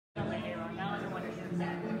Good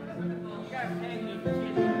morning.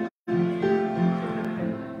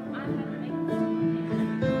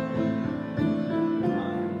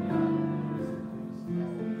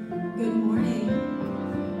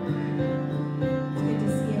 It's good to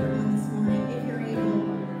see everyone this morning. If you're able,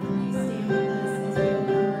 please stand with us as we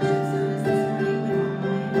open our worship service this morning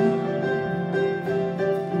with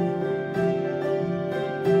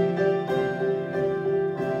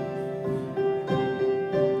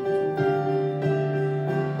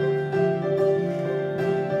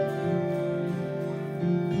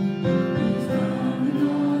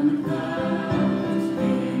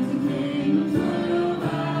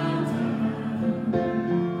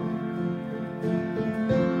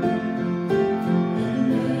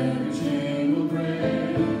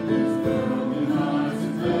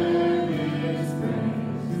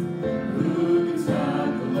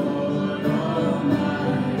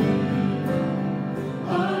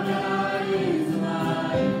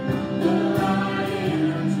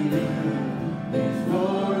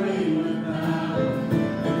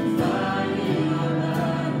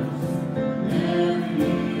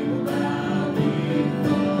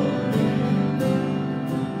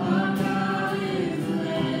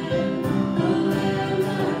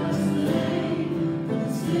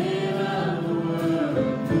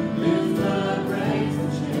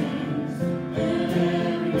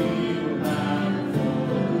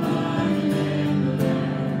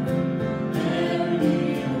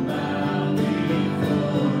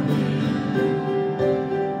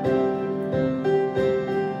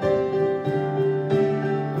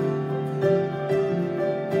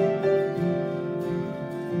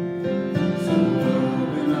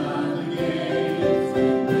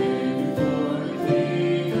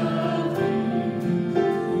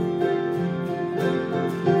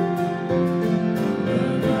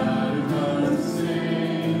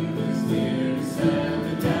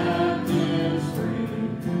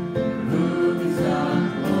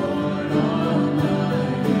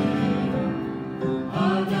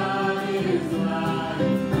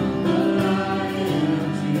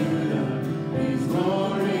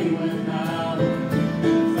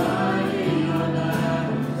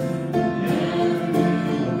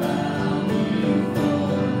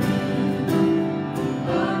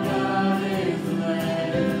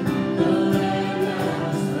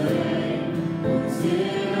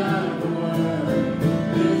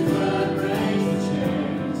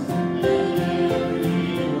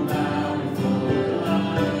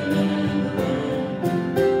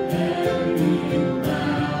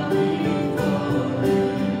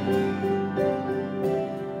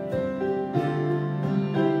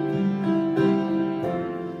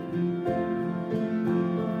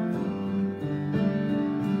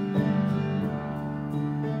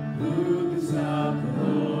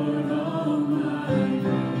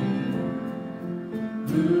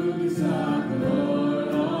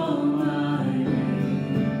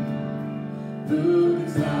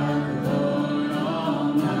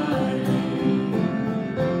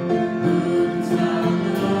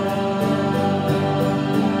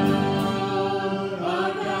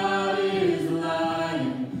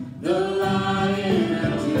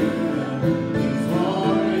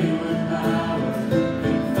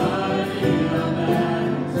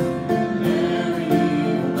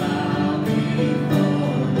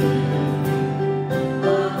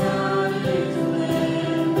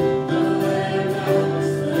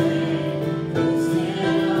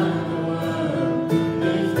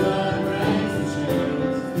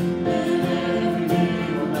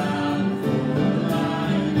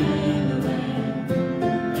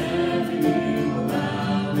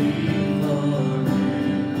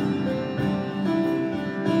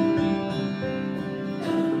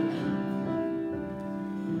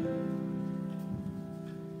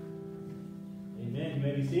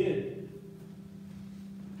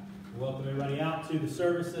to the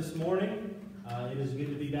service this morning. It is good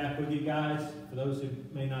to be back with you guys. For those who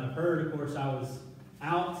may not have heard, of course, I was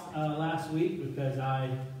out last week because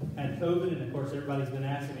I had COVID, and of course, everybody's been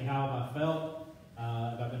asking me how I felt,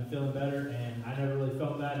 if I've been feeling better, and I never really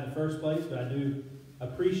felt that in the first place, but I do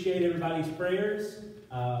appreciate everybody's prayers.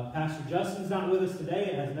 Pastor Justin's not with us today.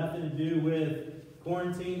 It has nothing to do with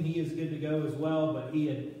quarantine. He is good to go as well, but he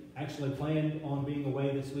had actually planned on being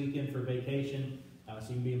away this weekend for vacation. So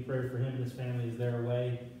you can be in prayer for him and his family as they're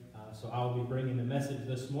away. So I'll be bringing the message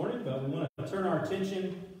this morning, but we want to turn our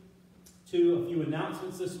attention to a few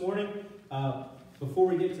announcements this morning. Before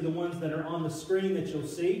we get to the ones that are on the screen that you'll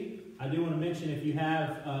see, I do want to mention if you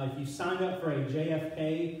signed up for a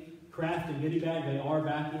JFK craft and goodie bag, they are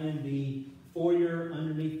back in the foyer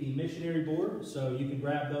underneath the missionary board, so you can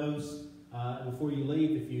grab those before you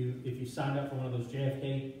leave if you signed up for one of those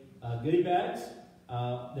JFK goodie bags.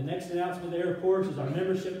 The next announcement there, of course, is our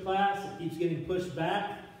membership class. It keeps getting pushed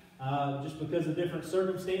back just because of different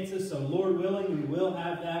circumstances. So Lord willing, we will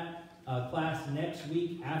have that class next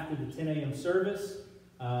week after the 10 a.m. service.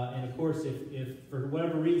 And of course, if for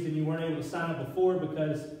whatever reason you weren't able to sign up before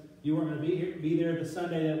because you weren't going to be there the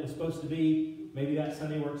Sunday that it was supposed to be, maybe that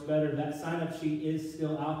Sunday works better. That sign-up sheet is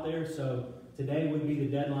still out there, so today would be the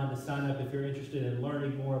deadline to sign up if you're interested in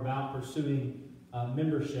learning more about pursuing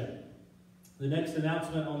membership. The next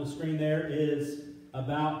announcement on the screen there is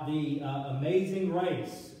about the Amazing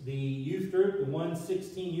Race. The youth group, the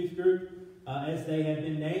 116 youth group, as they have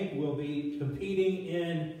been named, will be competing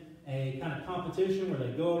in a kind of competition where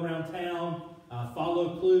they go around town,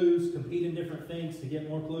 follow clues, compete in different things to get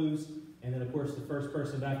more clues, and then of course the first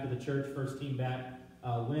person back to the church, first team back,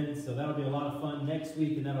 wins. So that'll be a lot of fun next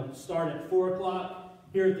week, and that'll start at 4 o'clock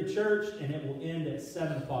here at the church, and it will end at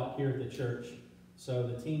 7 o'clock here at the church. So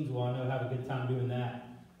the teens will, I know, have a good time doing that.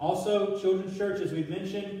 Also, Children's Church, as we've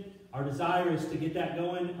mentioned, our desire is to get that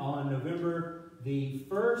going on November the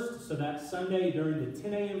 1st, so that's Sunday during the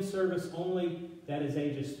 10 a.m. service only. That is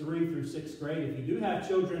ages 3 through 6th grade. If you do have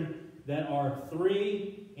children that are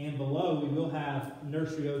 3 and below, we will have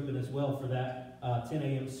nursery open as well for that 10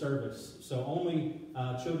 a.m. service. So only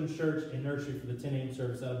Children's Church and nursery for the 10 a.m.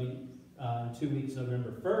 service. That'll be in 2 weeks,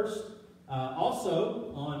 November 1st.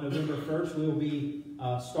 Also, on November 1st, we will be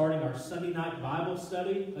starting our Sunday night Bible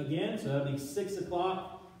study again. So that'll be 6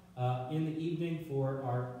 o'clock in the evening for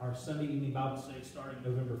our Sunday evening Bible study starting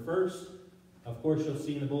November 1st. Of course, you'll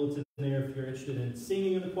see in the bulletin there if you're interested in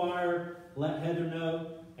singing in the choir, let Heather know.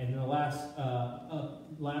 And the last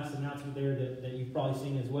announcement there that you've probably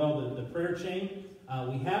seen as well, the prayer chain.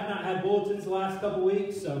 We have not had bulletins the last couple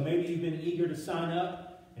weeks, so maybe you've been eager to sign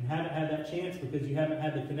up and haven't had that chance because you haven't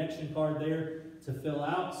had the connection card there to fill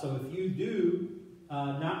out. So if you do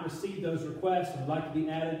not receive those requests and would like to be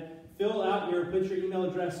added, put your email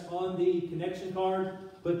address on the connection card,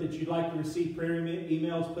 put that you'd like to receive prayer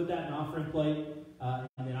emails, put that in an offering plate, and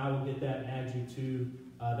then I will get that and add you to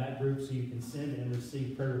that group so you can send and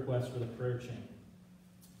receive prayer requests for the prayer chain.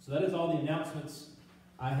 So that is all the announcements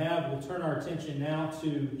I have. We'll turn our attention now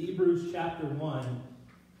to Hebrews chapter 1,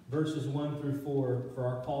 verses 1 through 4 for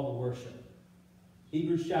our call to worship.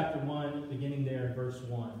 Hebrews chapter 1, beginning there in verse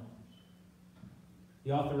 1.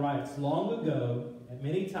 The author writes, "Long ago, at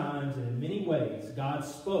many times and in many ways, God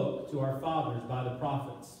spoke to our fathers by the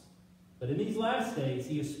prophets. But in these last days,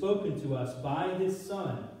 he has spoken to us by his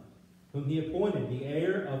Son, whom he appointed the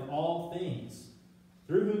heir of all things,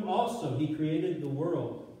 through whom also he created the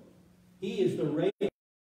world. He is the radiant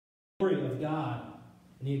glory of God,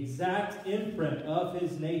 and the exact imprint of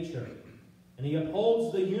his nature, and he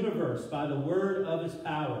upholds the universe by the word of his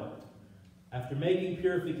power. After making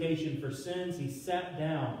purification for sins, he sat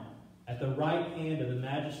down at the right hand of the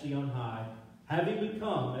Majesty on high, having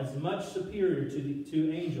become as much superior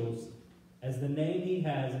to angels as the name he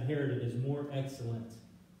has inherited is more excellent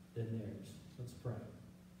than theirs." Let's pray.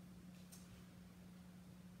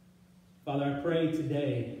 Father, I pray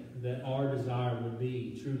today that our desire would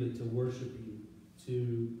be truly to worship you,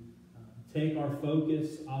 to take our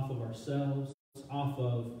focus off of ourselves, off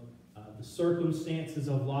of the circumstances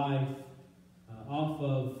of life, off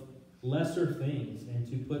of lesser things, and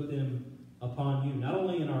to put them upon you, not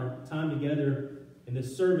only in our time together in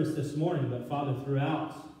this service this morning, but Father,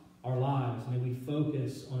 throughout our lives, may we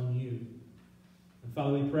focus on you. And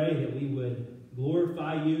Father, we pray that we would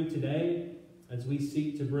glorify you today as we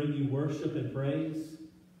seek to bring you worship and praise.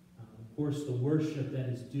 Of course, the worship that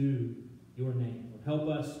is due your name. Help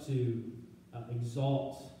us to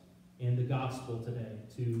exalt in the gospel today,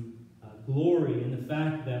 to glory in the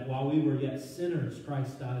fact that while we were yet sinners,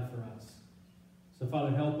 Christ died for us. So,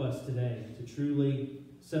 Father, help us today to truly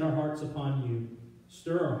set our hearts upon you,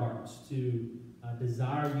 stir our hearts to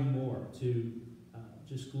desire you more, to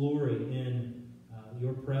just glory in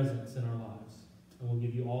your presence in our lives. And we'll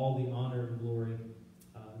give you all the honor and glory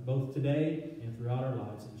both today and throughout our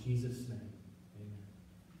lives. In Jesus' name, amen.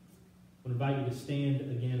 I want to invite you to stand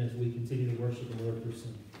again as we continue to worship the Lord through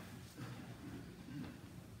singing.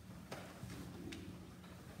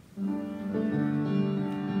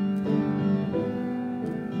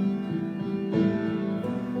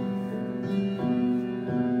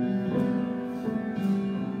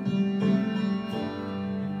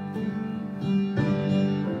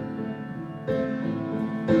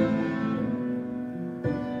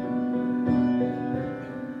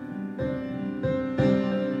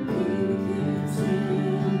 We can sing,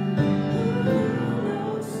 who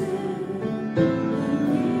knows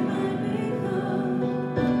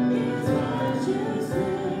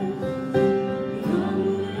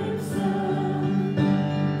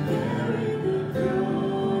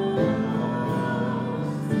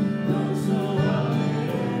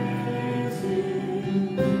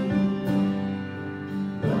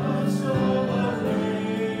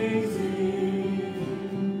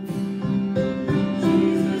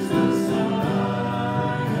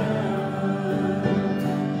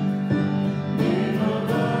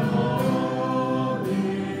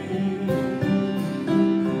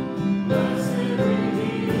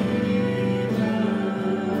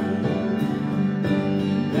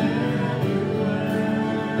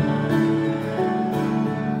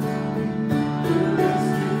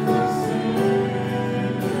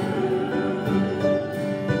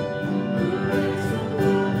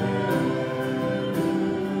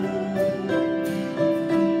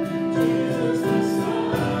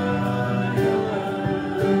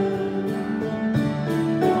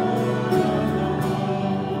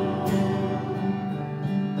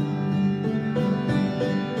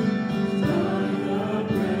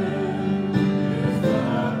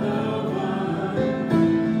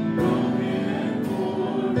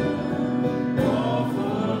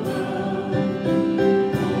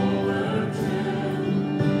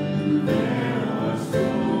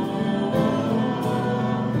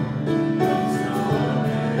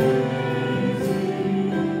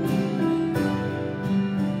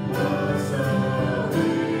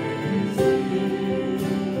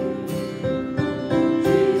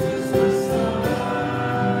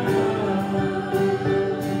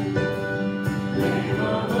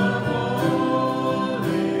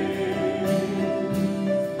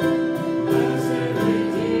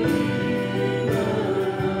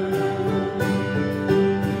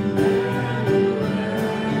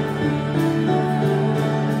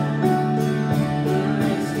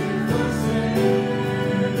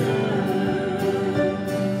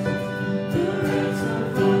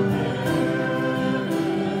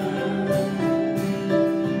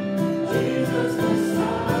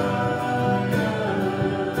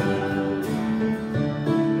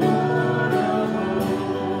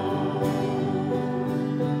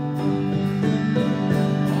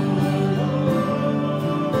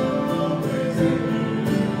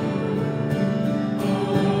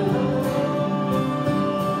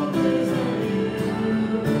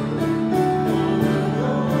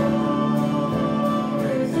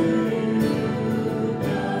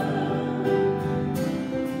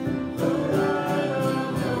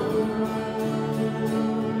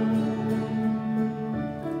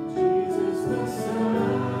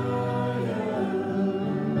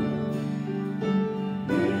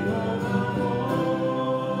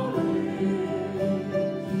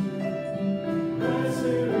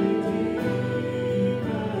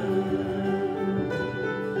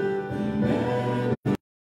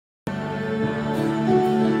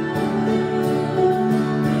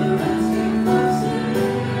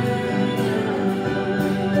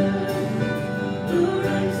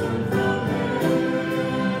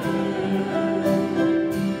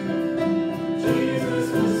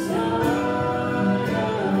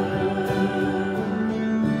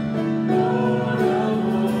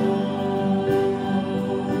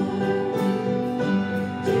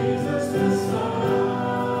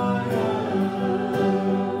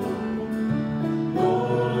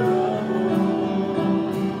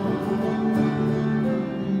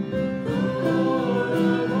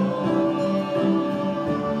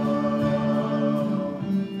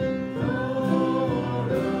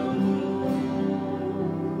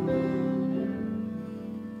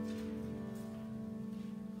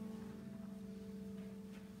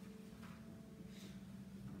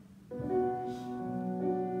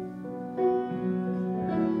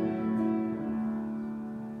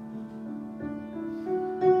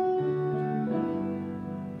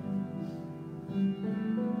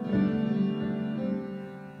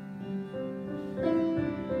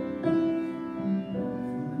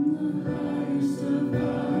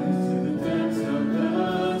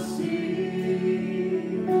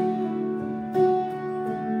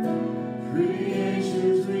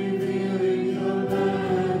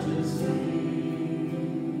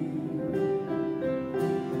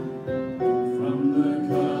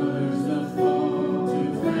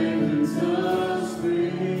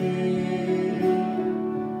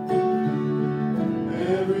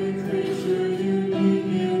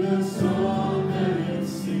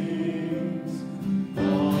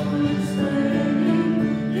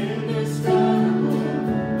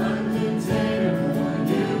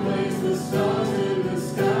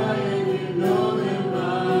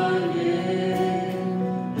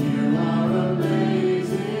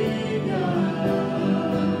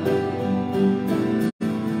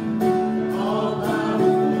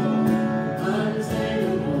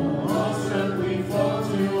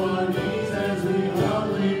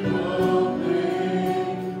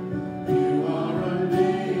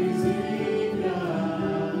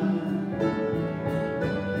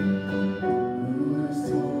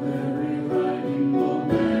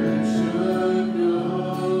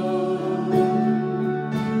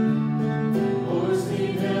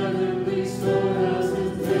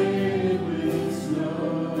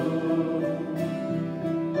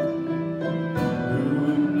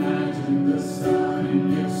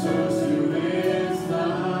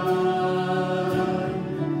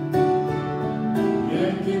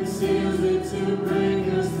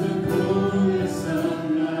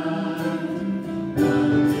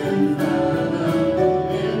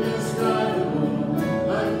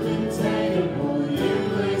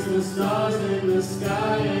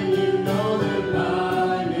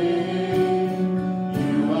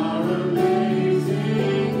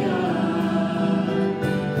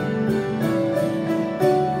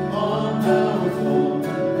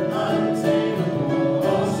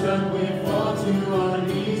All strength we fall to our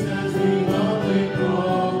knees as we humbly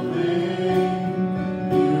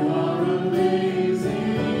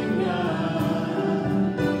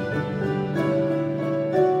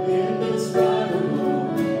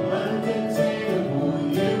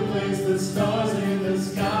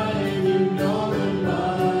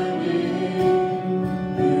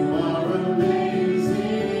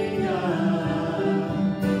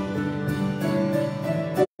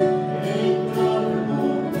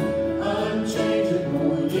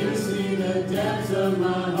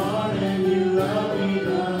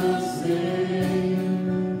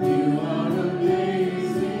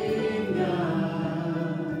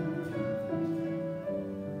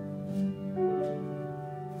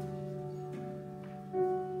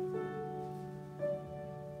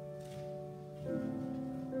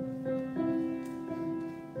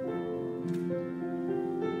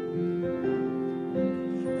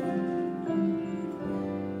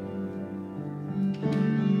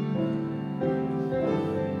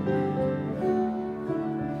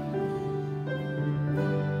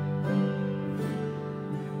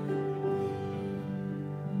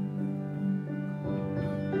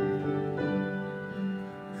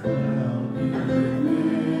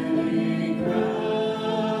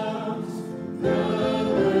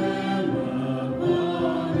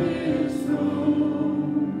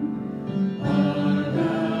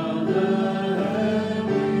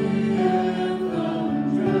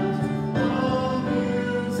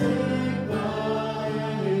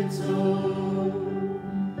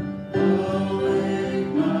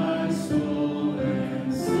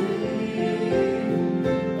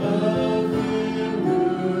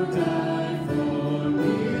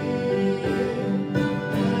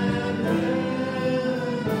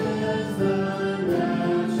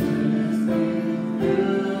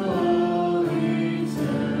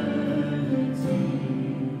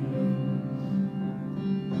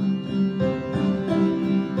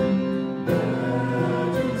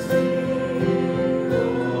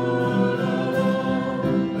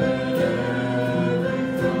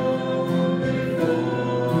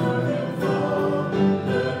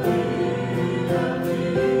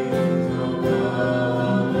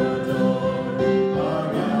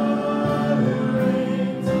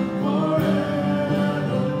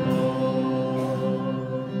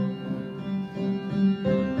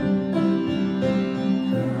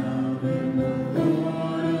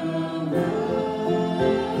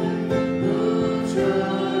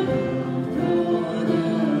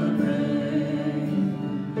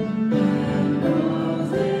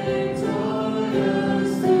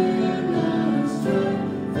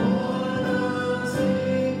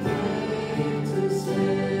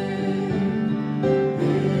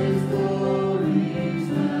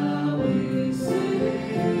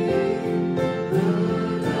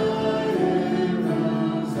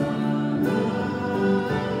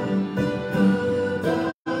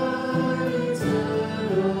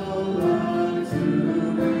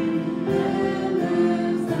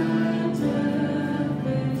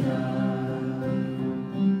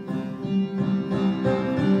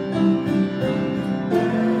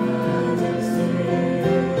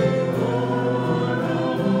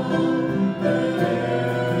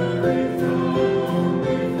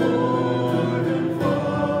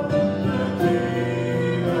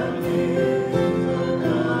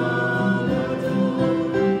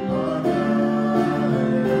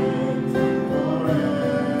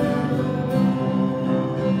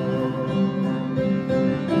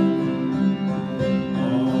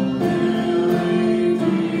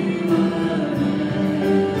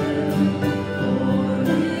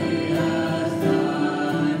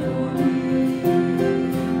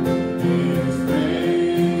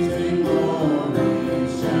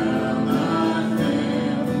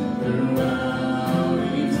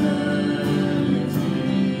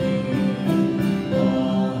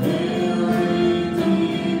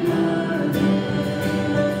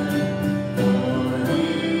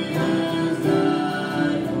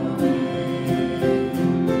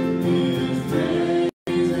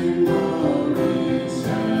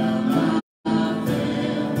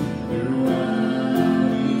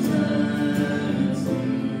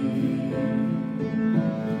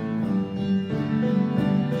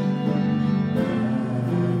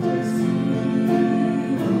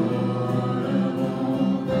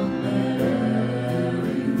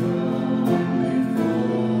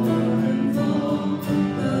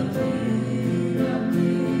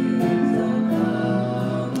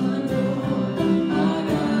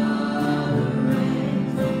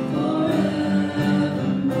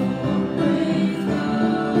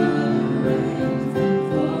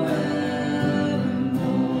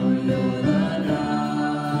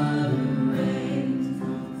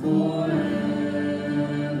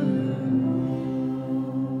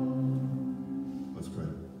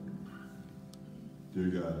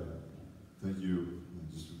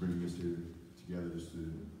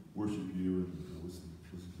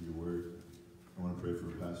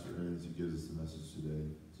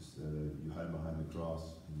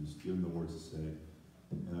Give him the words to say.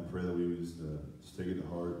 And I pray that we would just take it to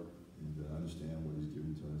heart and understand what he's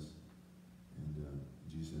given to us. And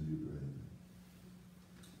in Jesus' name we pray.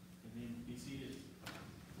 Amen. Be seated.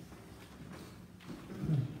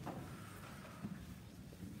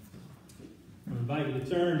 I invite you to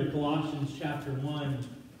turn to Colossians chapter 1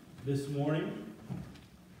 this morning.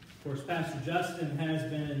 Of course, Pastor Justin has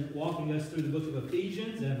been walking us through the book of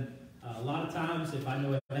Ephesians, and a lot of times, if I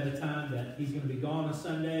know ahead of time that he's going to be gone on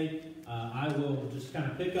Sunday, I will just kind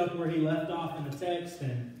of pick up where he left off in the text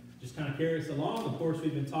and just kind of carry us along. Of course,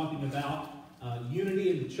 we've been talking about unity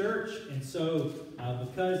in the church, and so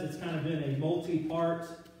because it's kind of been a multi-part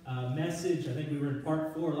message, I think we were in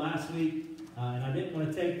part 4 last week, and I didn't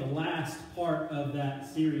want to take the last part of that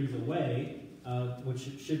series away, which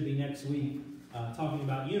should be next week, talking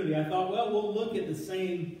about unity. I thought, well, we'll look at the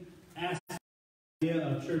same aspect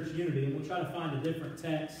of church unity, and we'll try to find a different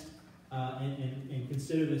text and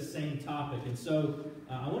consider this same topic. And so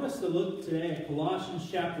I want us to look today at Colossians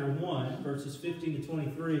chapter 1, verses 15 to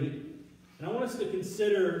 23, and I want us to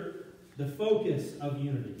consider the focus of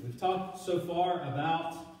unity. We've talked so far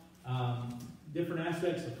about different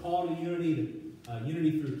aspects of call to unity,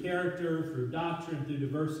 unity through character, through doctrine, through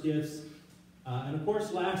diverse gifts. And of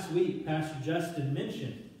course, last week, Pastor Justin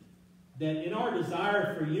mentioned that in our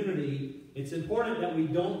desire for unity, it's important that we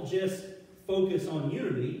don't just focus on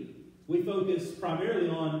unity, we focus primarily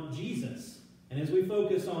on Jesus. And as we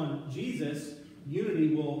focus on Jesus,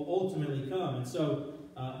 unity will ultimately come. And so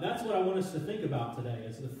that's what I want us to think about today,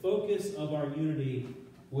 is the focus of our unity,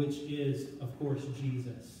 which is, of course,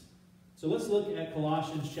 Jesus. So let's look at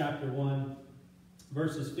Colossians chapter 1,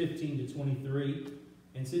 verses 15 to 23.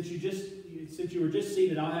 And since you were just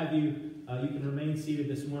seated, I'll have you can remain seated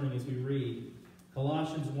this morning as we read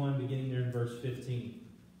Colossians 1, beginning there in verse 15.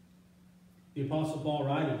 The Apostle Paul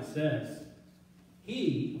writing says,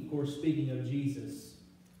 He, of course speaking of Jesus,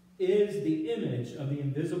 is the image of the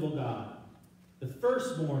invisible God, the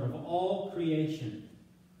firstborn of all creation.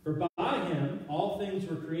 For by him all things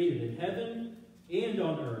were created in heaven and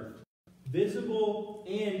on earth, visible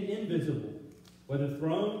and invisible, whether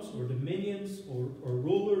thrones or dominions or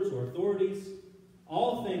rulers or authorities.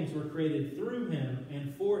 All things were created through him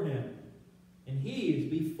and for him. And he is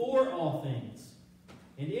before all things.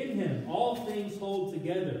 And in him all things hold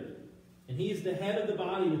together. And he is the head of the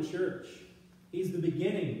body, the church. He's the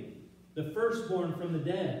beginning, the firstborn from the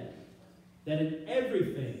dead, that in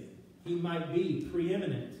everything he might be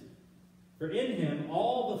preeminent. For in him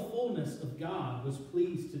all the fullness of God was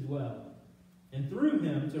pleased to dwell, and through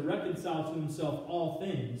him to reconcile to himself all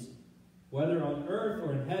things, whether on earth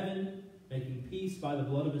or in heaven, making peace by the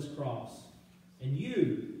blood of his cross. And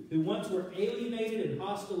you, who once were alienated and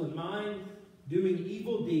hostile in mind, doing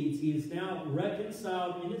evil deeds, he is now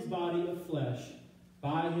reconciled in his body of flesh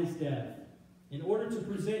by his death, in order to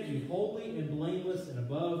present you holy and blameless and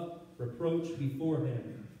above reproach before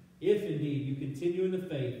him, if indeed you continue in the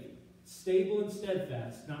faith, stable and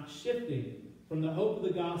steadfast, not shifting from the hope of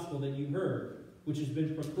the gospel that you heard, which has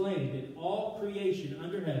been proclaimed in all creation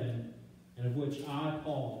under heaven, and of which I,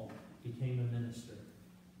 Paul, became a minister.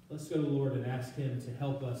 Let's go to the Lord and ask him to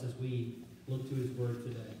help us as we look to his word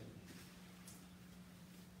today.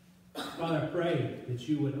 Father, I pray that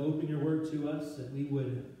you would open your word to us, that we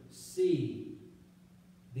would see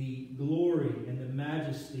the glory and the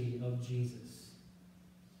majesty of Jesus.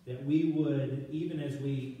 That we would, even as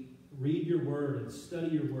we read your word and study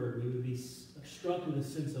your word, we would be struck with a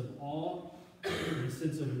sense of awe and a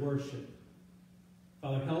sense of worship.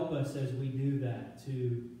 Father, help us as we do that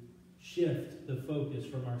to shift the focus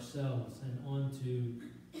from ourselves and onto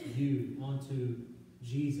you, onto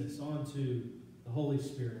Jesus, onto the Holy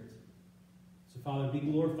Spirit. So, Father, be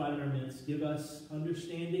glorified in our midst. Give us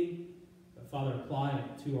understanding, but, Father, apply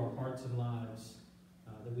it to our hearts and lives,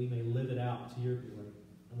 that we may live it out to your glory.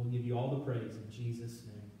 And we'll give you all the praise in Jesus'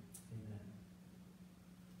 name. Amen.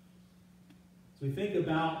 So we think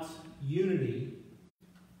about unity.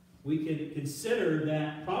 We can consider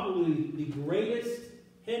that probably the greatest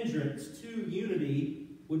hindrance to unity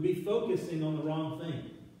would be focusing on the wrong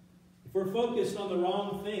thing. If we're focused on the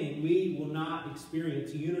wrong thing, we will not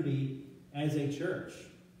experience unity as a church.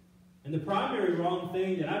 And the primary wrong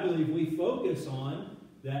thing that I believe we focus on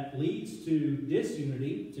that leads to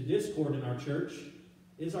disunity, to discord in our church,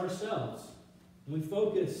 is ourselves. And we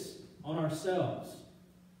focus on ourselves.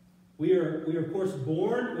 We are, of course,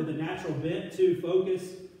 born with a natural bent to focus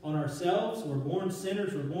on ourselves. We're born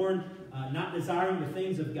sinners. We're born not desiring the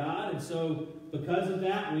things of God. And so, because of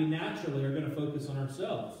that, we naturally are going to focus on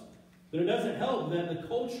ourselves. But it doesn't help that the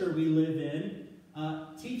culture we live in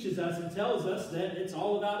teaches us and tells us that it's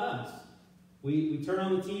all about us. We turn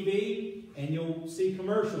on the TV and you'll see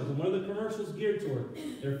commercials. And what are the commercials geared toward?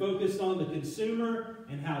 They're focused on the consumer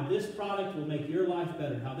and how this product will make your life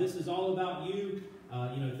better. How this is all about you.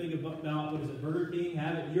 Think about, what is it, Burger King?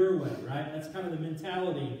 Have it your way, right? That's kind of the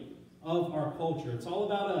mentality of our culture. It's all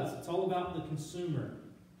about us. It's all about the consumer.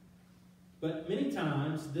 But many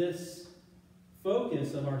times, this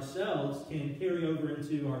focus of ourselves can carry over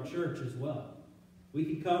into our church as well. We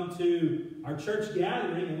can come to our church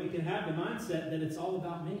gathering and we can have the mindset that it's all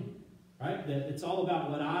about me, right? That it's all about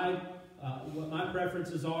what my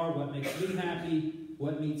preferences are, what makes me happy,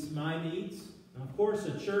 what meets my needs. Now, of course,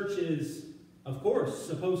 a church is,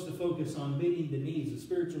 supposed to focus on meeting the needs, the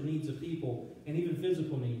spiritual needs of people, and even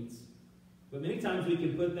physical needs. But many times we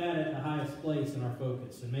can put that at the highest place in our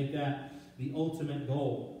focus and make that the ultimate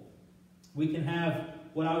goal. We can have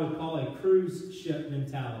what I would call a cruise ship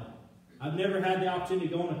mentality. I've never had the opportunity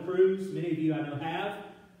to go on a cruise. Many of you I know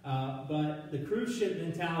have. But the cruise ship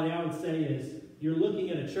mentality, I would say, is you're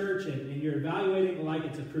looking at a church and you're evaluating it like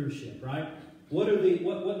it's a cruise ship, right? What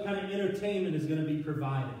kind of entertainment is going to be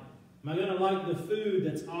provided? Am I going to like the food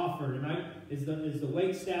that's offered? Is the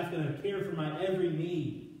wait staff going to care for my every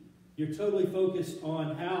need? You're totally focused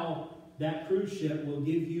on how that cruise ship will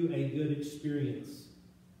give you a good experience.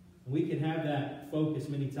 We can have that focus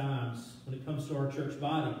many times when it comes to our church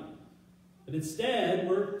body. But instead,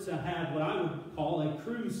 we're to have what I would call a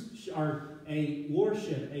cruise or a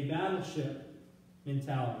warship, a battleship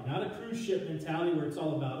mentality. Not a cruise ship mentality where it's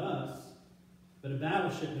all about us, but a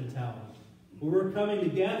battleship mentality where we're coming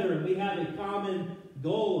together and we have a common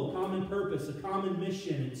goal, a common purpose, a common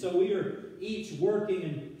mission. And so we are each working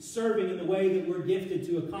and serving in the way that we're gifted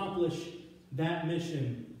to accomplish that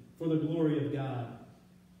mission for the glory of God.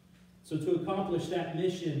 So to accomplish that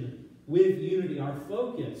mission with unity, our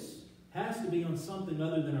focus has to be on something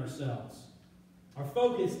other than ourselves. Our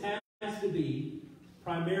focus has to be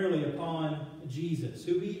primarily upon Jesus,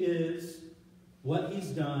 who He is, what He's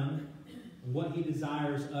done, and what He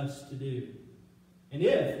desires us to do. And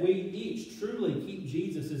if we each truly keep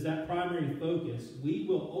Jesus as that primary focus, we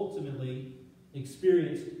will ultimately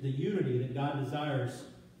experience the unity that God desires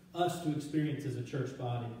us to experience as a church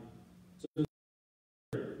body. So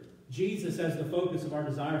Jesus as the focus of our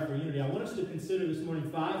desire for unity. I want us to consider this morning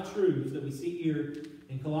 5 truths that we see here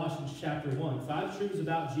in Colossians chapter 1. 5 truths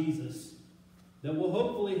about Jesus that will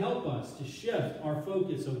hopefully help us to shift our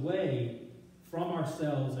focus away from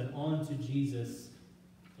ourselves and onto Jesus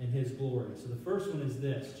and His glory. So the first one is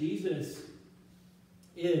this: Jesus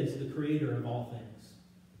is the creator of all things.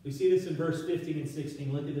 We see this in verse 15 and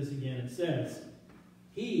 16. Look at this again. It says,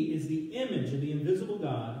 He is the image of the invisible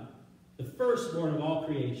God, the firstborn of all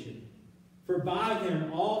creation. For by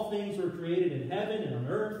Him all things were created in heaven and on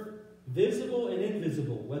earth, visible and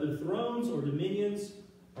invisible, whether thrones or dominions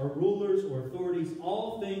or rulers or authorities,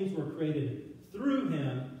 all things were created through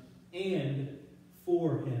Him and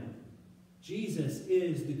for Him. Jesus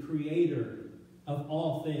is the creator of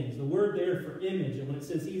all things. The word there for image, and when it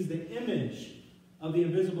says He's the image of the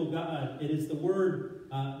invisible God, it is the word,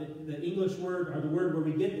 the English word, or the word where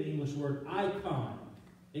we get the English word icon.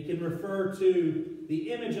 It can refer to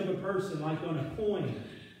the image of a person, like on a coin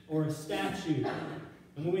or a statue.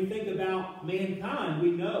 And when we think about mankind,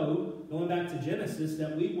 we know, going back to Genesis,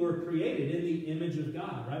 that we were created in the image of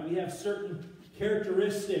God, right? We have certain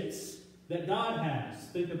characteristics that God has.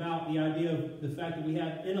 Think about the idea of the fact that we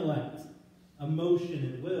have intellect, emotion,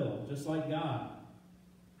 and will, just like God.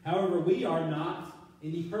 However, we are not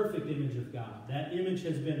in the perfect image of God. That image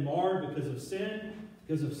has been marred because of sin,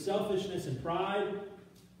 because of selfishness and pride.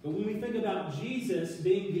 But when we think about Jesus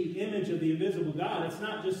being the image of the invisible God, it's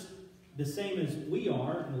not just the same as we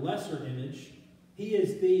are, in a lesser image. He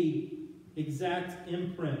is the exact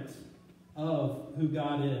imprint of who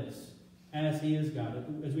God is, as He is God.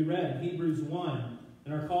 As we read in Hebrews 1,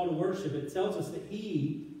 in our call to worship, it tells us that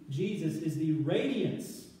He, Jesus, is the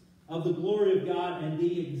radiance of the glory of God and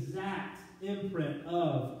the exact imprint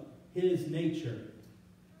of His nature.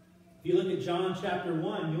 If you look at John chapter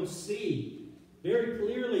 1, you'll see very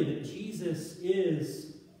clearly that Jesus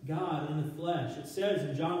is God in the flesh. It says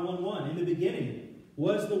in John 1:1, in the beginning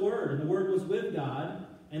was the Word, and the Word was with God,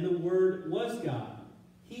 and the Word was God.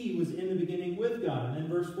 He was in the beginning with God. And then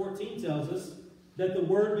verse 14 tells us that the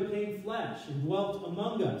Word became flesh and dwelt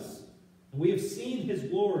among us. And we have seen his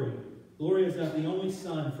glory. Glory is of the only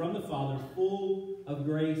Son from the Father, full of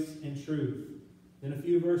grace and truth. Then a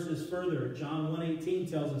few verses further, John 1:18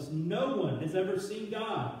 tells us, no one has ever seen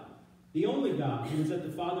God, the only God who is at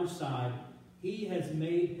the Father's side. He has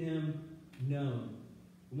made him known.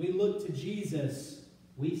 When we look to Jesus,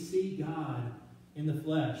 we see God in the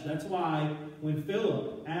flesh. That's why when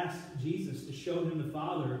Philip asked Jesus to show him the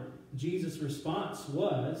Father, Jesus' response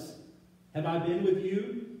was, have I been with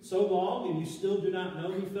you so long and you still do not know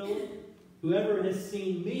me, Philip? Whoever has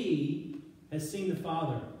seen me has seen the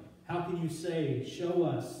Father. How can you say, show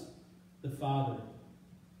us the Father?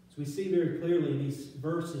 So we see very clearly in these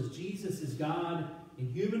verses, Jesus is God in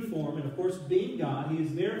human form, and of course, being God, he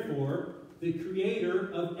is therefore the creator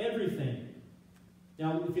of everything.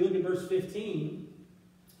 Now, if you look at verse 15,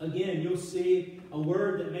 again, you'll see a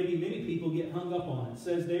word that maybe many people get hung up on. It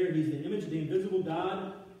says there, he's the image of the invisible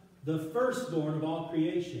God, the firstborn of all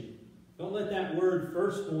creation. Don't let that word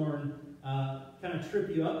firstborn kind of trip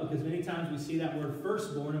you up, because many times we see that word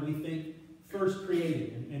firstborn and we think first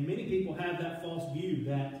created. And many people have that false view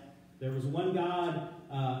that there was one God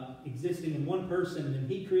existing in one person, and then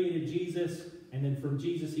he created Jesus, and then from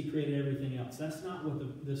Jesus he created everything else. That's not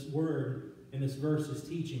what this word in this verse is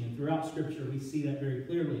teaching. And throughout Scripture we see that very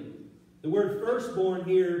clearly. The word firstborn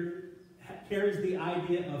here carries the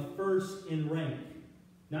idea of first in rank.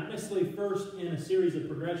 Not necessarily first in a series of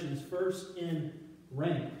progressions, first in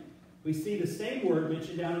rank. We see the same word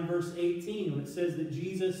mentioned down in verse 18 when it says that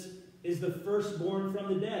Jesus is the firstborn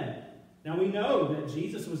from the dead. Now we know that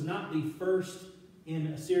Jesus was not the first in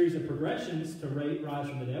a series of progressions to rise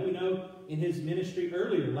from the dead. We know in his ministry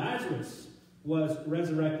earlier, Lazarus was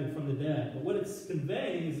resurrected from the dead. But what it's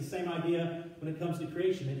conveying is the same idea when it comes to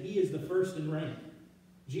creation, that he is the first in rank.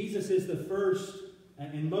 Jesus is the first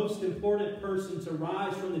and most important person to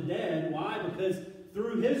rise from the dead. Why? Because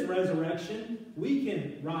through his resurrection, we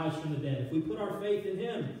can rise from the dead. If we put our faith in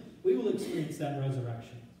him, we will experience that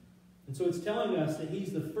resurrection. And so it's telling us that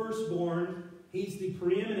he's the firstborn, he's the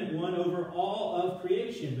preeminent one over all of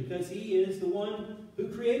creation, because he is the one who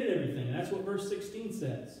created everything. And that's what verse 16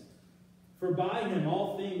 says. For by him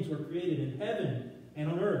all things were created in heaven and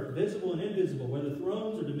on earth, visible and invisible, whether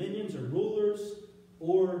thrones or dominions or rulers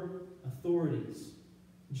or authorities.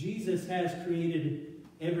 Jesus has created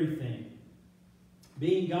everything.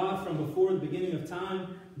 Being God from before the beginning of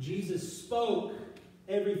time, Jesus spoke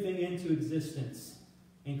everything into existence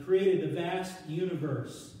and created the vast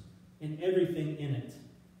universe and everything in it.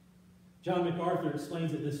 John MacArthur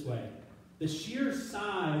explains it this way. The sheer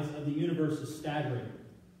size of the universe is staggering.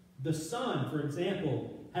 The sun, for example,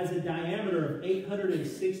 has a diameter of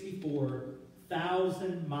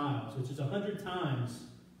 864,000 miles, which is 100 times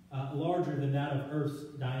larger than that of Earth's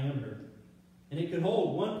diameter. And it could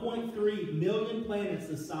hold 1.3 million planets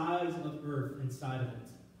the size of Earth inside of it.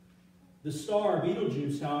 The star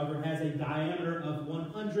Betelgeuse, however, has a diameter of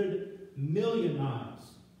 100 million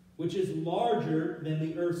miles, which is larger than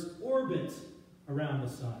the Earth's orbit around the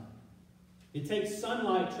sun. It takes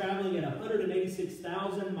sunlight traveling at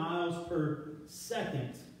 186,000 miles per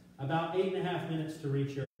second, about 8.5 minutes to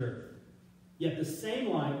reach Earth. Yet the same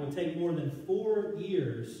light would take more than 4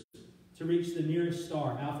 years to reach the nearest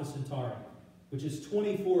star, Alpha Centauri, which is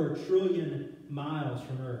 24 trillion miles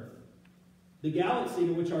from Earth. The galaxy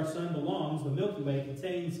to which our sun belongs, the Milky Way,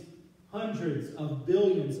 contains hundreds of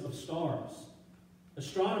billions of stars.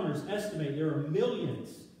 Astronomers estimate there are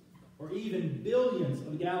millions or even billions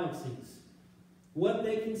of galaxies. What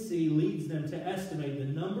they can see leads them to estimate the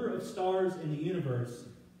number of stars in the universe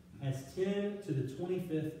as 10 to the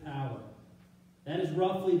 25th power. That is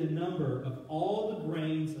roughly the number of all the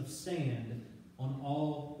grains of sand on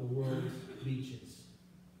all the world's beaches.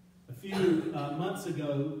 A few months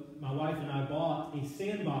ago, my wife and I bought a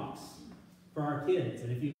sandbox for our kids.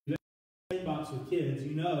 And if you've been in a sandbox with kids,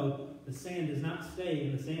 you know the sand does not stay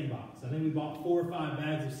in the sandbox. I think we bought 4 or 5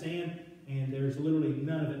 bags of sand, and there's literally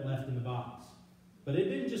none of it left in the box. But it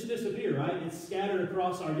didn't just disappear, right? It's scattered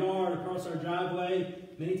across our yard, across our driveway.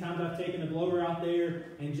 Many times I've taken a blower out there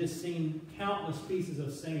and just seen countless pieces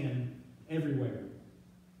of sand everywhere.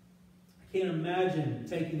 I can't imagine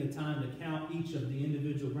taking the time to count each of the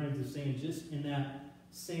individual grains of sand just in that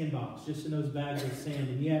sandbox, just in those bags of sand.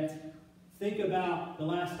 And yet, think about the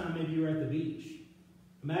last time maybe you were at the beach.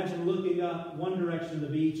 Imagine looking up one direction of the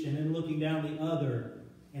beach and then looking down the other,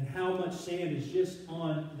 and how much sand is just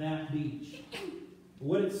on that beach.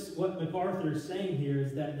 What MacArthur is saying here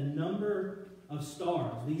is that the number of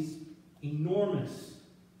stars, these enormous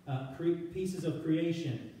pieces of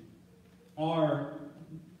creation, are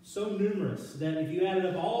so numerous that if you added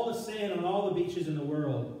up all the sand on all the beaches in the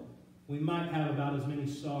world, we might have about as many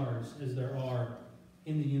stars as there are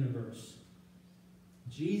in the universe.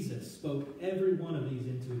 Jesus spoke every one of these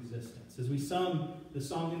into existence. As we sung the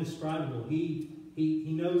song Indescribable, he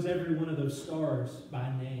knows every one of those stars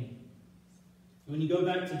by name. When you go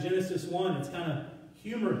back to Genesis 1, it's kind of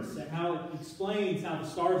humorous at how it explains how the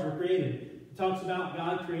stars were created. It talks about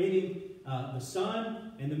God creating the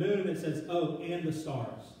sun and the moon, and it says, oh, and the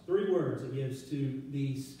stars. 3 words it gives to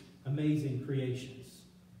these amazing creations.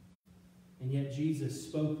 And yet Jesus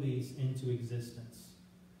spoke these into existence.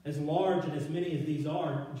 As large and as many as these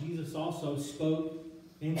are, Jesus also spoke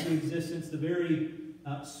into existence the very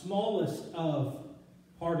smallest of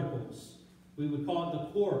particles. We would call it the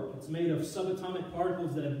quark. It's made of subatomic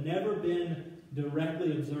particles that have never been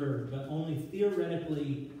directly observed, but only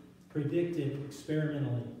theoretically predicted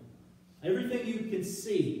experimentally. Everything you can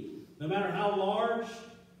see, no matter how large,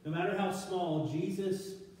 no matter how small,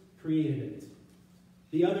 Jesus created it.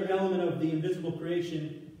 The other element of the invisible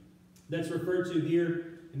creation that's referred to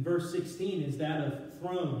here in verse 16 is that of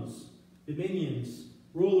thrones, dominions,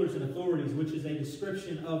 rulers, and authorities, which is a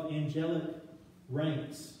description of angelic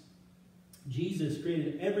ranks. Jesus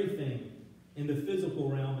created everything in the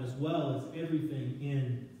physical realm as well as everything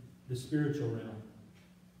in the spiritual realm.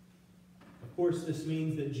 Of course, this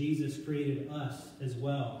means that Jesus created us as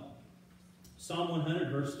well. Psalm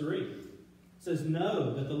 100, verse 3 says,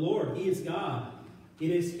 know that the Lord, He is God. It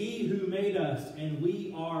is He who made us, and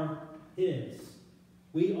we are His.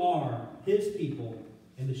 We are His people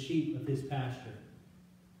and the sheep of His pasture.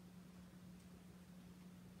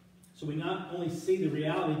 So we not only see the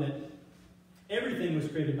reality that everything was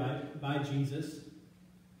created by Jesus,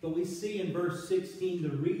 but we see in verse 16 the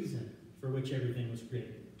reason for which everything was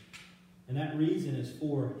created. And that reason is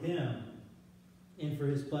for Him and for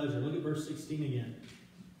His pleasure. Look at verse 16 again.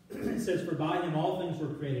 It says, for by Him all things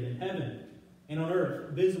were created in heaven and on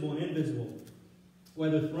earth, visible and invisible,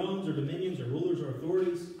 whether thrones or dominions or rulers or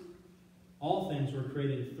authorities, all things were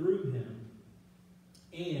created through Him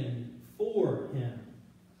and for Him.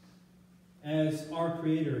 As our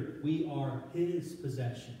Creator, we are His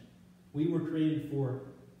possession. We were created for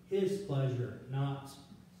His pleasure, not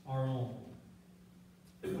our own.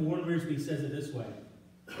 Warren Wiersbe says it this way.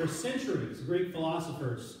 For centuries, Greek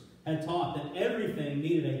philosophers had taught that everything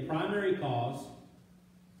needed a primary cause,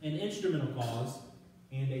 an instrumental cause,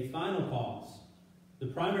 and a final cause. The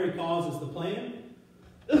primary cause is the plan.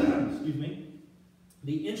 Excuse me.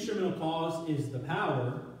 The instrumental cause is the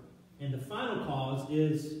power, and the final cause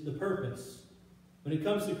is the purpose. When it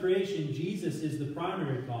comes to creation, Jesus is the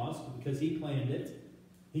primary cause because He planned it.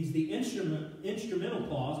 He's the instrumental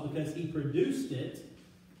cause because He produced it.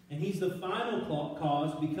 And He's the final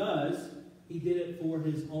cause because He did it for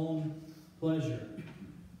His own pleasure.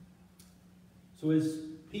 So as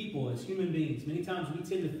people, as human beings, many times we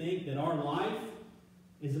tend to think that our life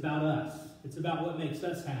is about us. It's about what makes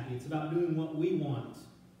us happy. It's about doing what we want.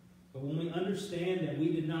 But when we understand that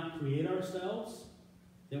we did not create ourselves,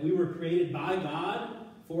 that we were created by God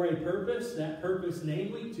for a purpose, that purpose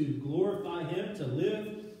namely to glorify Him, to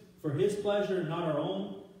live for His pleasure and not our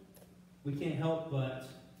own, we can't help but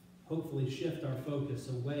hopefully shift our focus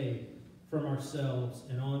away from ourselves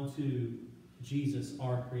and onto Jesus,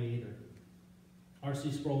 our Creator.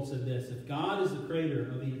 R.C. Sproul said this, if God is the creator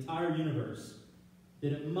of the entire universe,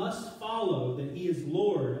 then it must follow that He is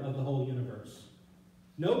Lord of the whole universe.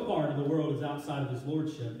 No part of the world is outside of His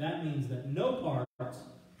lordship. That means that no part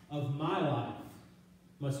of my life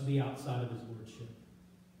must be outside of His lordship.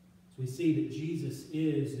 So we see that Jesus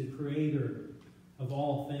is the creator of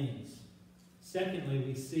all things. Secondly,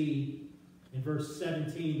 we see in verse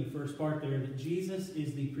 17, the first part there, that Jesus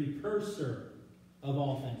is the precursor of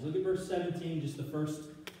all things. Look at verse 17, just the first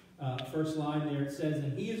line there. It says,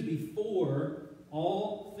 and He is before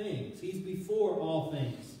all things. He's before all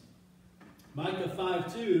things. Micah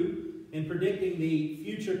 5:2, in predicting the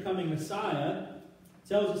future coming Messiah,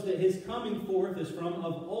 tells us that His coming forth is from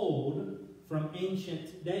of old, from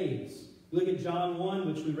ancient days. Look at John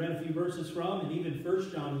 1, which we read a few verses from, and even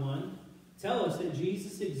 1 John 1, tell us that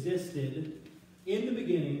Jesus existed in the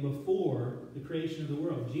beginning before the creation of the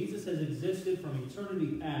world. Jesus has existed from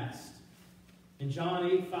eternity past. In John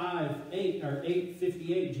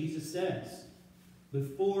 8:58, Jesus says,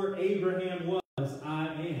 before Abraham was, I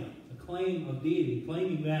am. A claim of deity,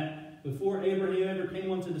 claiming that before Abraham ever came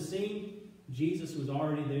onto the scene, Jesus was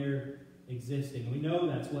already there existing. We know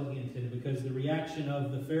that's what He intended because the reaction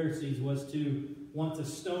of the Pharisees was to want to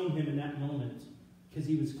stone Him in that moment because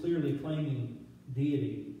He was clearly claiming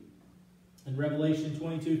deity. In Revelation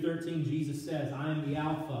 22:13, Jesus says, I am the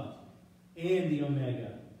Alpha and the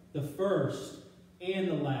Omega, the first and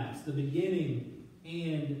the last, the beginning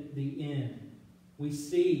and the end. We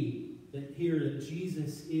see that here that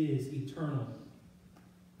Jesus is eternal,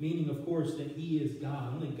 meaning, of course, that he is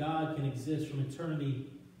God. Only God can exist from eternity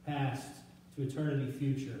past to eternity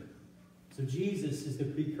future. So Jesus is the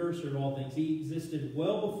precursor of all things. He existed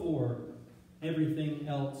well before everything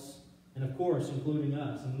else, and of course, including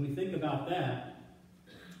us. And when we think about that,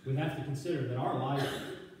 we have to consider that our life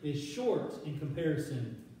is short in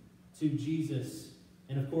comparison to Jesus.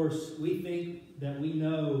 And of course, we think that we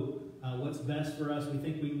know what's best for us. We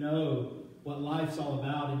think we know what life's all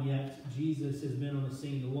about, and yet Jesus has been on the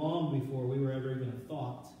scene long before we were ever even a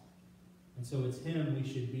thought. And so it's him we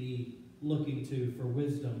should be looking to for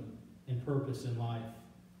wisdom and purpose in life.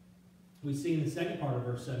 We see in the second part of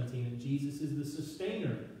verse 17 that Jesus is the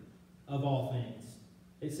sustainer of all things.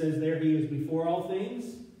 It says there, he is before all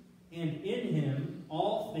things, and in him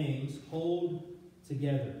all things hold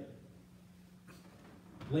together.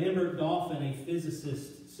 Lambert Dolphin, a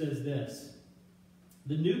physicist, says this: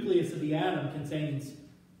 the nucleus of the atom contains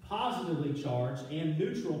positively charged and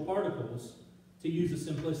neutral particles, to use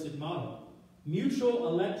a simplistic model. Mutual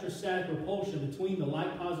electrostatic repulsion between the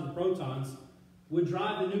like positive protons would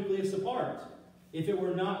drive the nucleus apart if it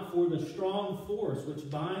were not for the strong force which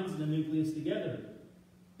binds the nucleus together.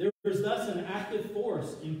 There is thus an active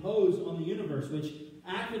force imposed on the universe which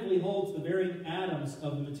actively holds the very atoms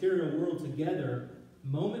of the material world together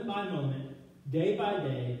moment by moment, day by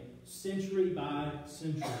day, century by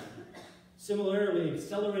century. Similarly,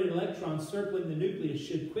 accelerated electrons circling the nucleus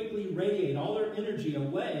should quickly radiate all their energy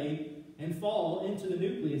away and fall into the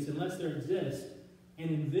nucleus unless there exists an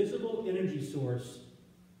invisible energy source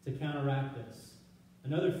to counteract this.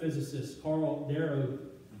 Another physicist, Carl Darrow,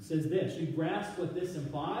 says this: you grasp what this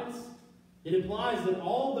implies? It implies that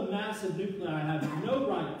all the massive nuclei have no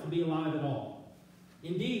right to be alive at all.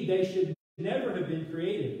 Indeed, they should never have been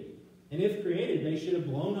created. And if created, they should have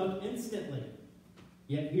blown up instantly.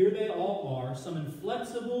 Yet here they all are. Some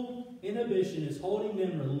inflexible inhibition is holding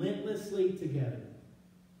them relentlessly together.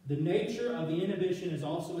 The nature of the inhibition is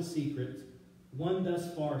also a secret, one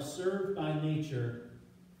thus far served by nature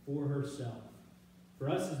for herself. For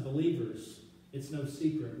us as believers, it's no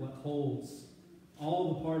secret what holds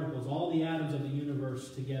all the particles, all the atoms of the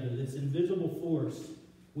universe together. This invisible force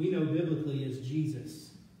we know biblically is Jesus.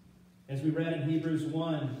 As we read in Hebrews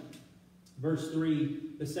 1, verse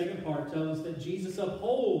 3, the second part tells us that Jesus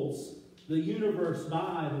upholds the universe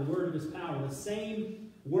by the word of his power. The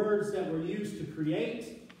same words that were used to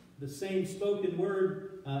create, the same spoken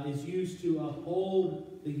word is used to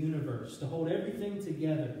uphold the universe, to hold everything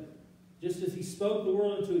together. Just as he spoke the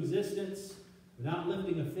world into existence without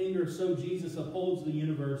lifting a finger, so Jesus upholds the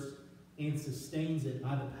universe and sustains it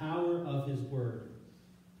by the power of his word.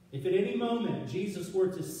 If at any moment Jesus were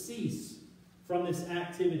to cease from this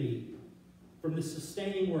activity, from this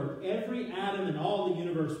sustaining work, every atom in all the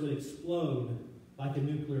universe would explode like a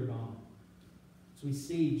nuclear bomb. So we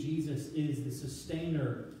see Jesus is the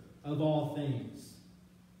sustainer of all things.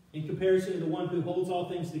 In comparison to the one who holds all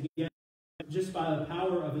things together, just by the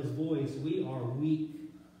power of his voice, we are weak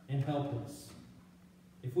and helpless.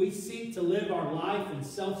 If we seek to live our life in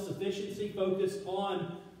self-sufficiency, focused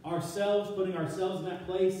on ourselves, putting ourselves in that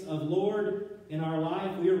place of Lord in our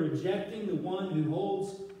life, we are rejecting the one who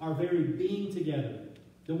holds our very being together,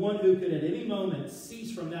 the one who could at any moment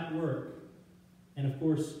cease from that work, and of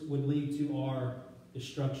course would lead to our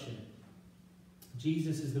destruction.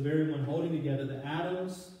 Jesus is the very one holding together the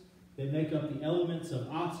atoms that make up the elements of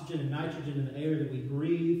oxygen and nitrogen in the air that we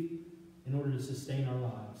breathe in order to sustain our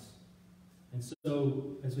lives. And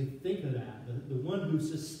so, as we think of that, the one who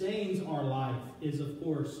sustains our life is, of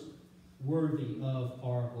course, worthy of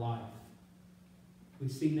our life. We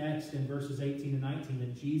see next in verses 18 and 19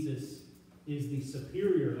 that Jesus is the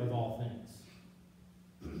superior of all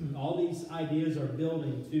things. All these ideas are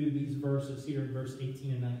building to these verses here in verse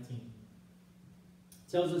 18 and 19.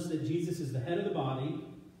 It tells us that Jesus is the head of the body,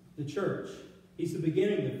 the church. He's the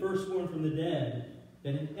beginning, the firstborn from the dead,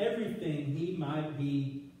 that in everything he might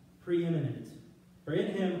be preeminent. For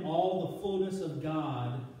in him all the fullness of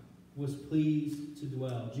God was pleased to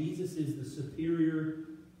dwell. Jesus is the superior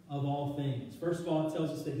of all things. First of all, it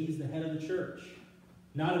tells us that he's the head of the church.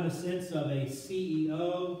 Not in the sense of a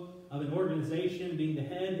CEO of an organization being the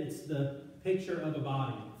head. It's the picture of a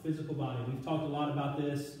body, a physical body. We've talked a lot about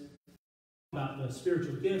this, about the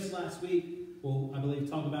spiritual gifts last week. We'll, I believe,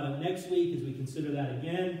 talk about it next week as we consider that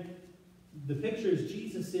again. The picture is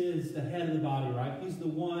Jesus is the head of the body, right? He's the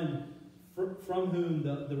one from whom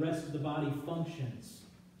the rest of the body functions.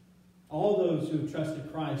 All those who have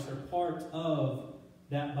trusted Christ are part of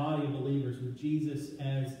that body of believers with Jesus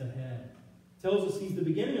as the head. tells us he's the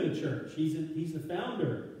beginning of the church. He's the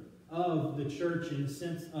founder of the church in the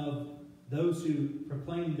sense of those who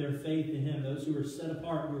proclaim their faith in him, those who are set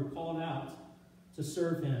apart, who are called out to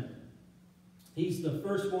serve him. He's the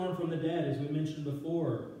firstborn from the dead, as we mentioned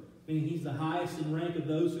before, meaning he's the highest in rank of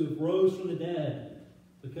those who have rose from the dead,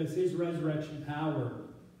 because his resurrection power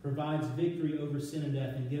provides victory over sin and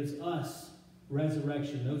death and gives us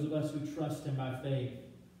resurrection, those of us who trust him by faith.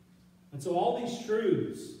 And so all these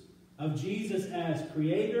truths of Jesus as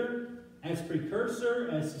creator, as precursor,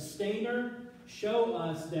 as sustainer, show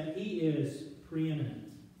us that he is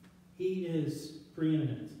preeminent. He is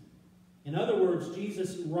preeminent. In other words,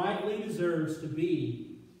 Jesus rightly deserves to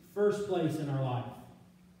be first place in our life,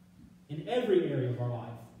 in every area of our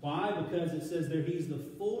life. Why? Because it says there he's the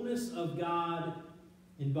fullness of God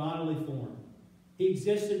in bodily form. He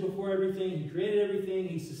existed before everything. He created everything.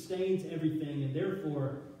 He sustains everything. And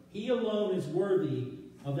therefore, he alone is worthy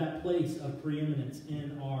of that place of preeminence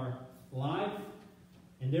in our life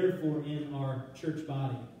and therefore in our church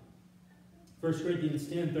body. 1 Corinthians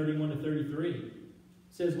 10, 31 to 33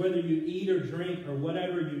 says, whether you eat or drink or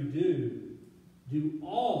whatever you do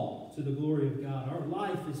all to the glory of God. Our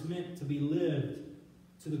life is meant to be lived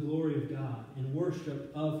to the glory of God in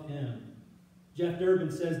worship of him. Jeff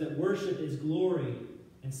Durbin says that worship is glory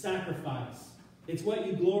and sacrifice. It's what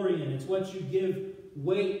you glory in. It's what you give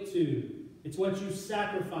weight to. It's what you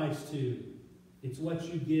sacrifice to. It's what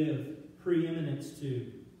you give preeminence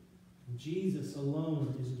to. And Jesus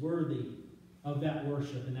alone is worthy of that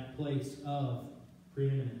worship and that place of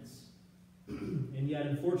preeminence. And yet,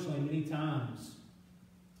 unfortunately, many times,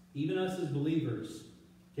 even us as believers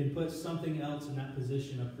can put something else in that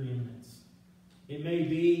position of preeminence. It may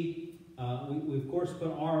be, we of course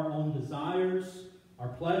put our own desires, our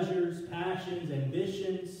pleasures, passions,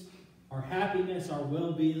 ambitions, our happiness, our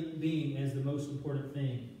well-being as the most important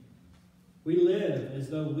thing. We live as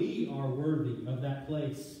though we are worthy of that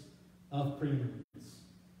place of preeminence.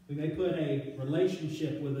 We may put a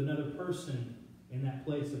relationship with another person in that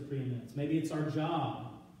place of preeminence. Maybe it's our job,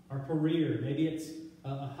 our career. Maybe it's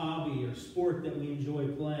a hobby or sport that we enjoy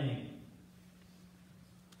playing.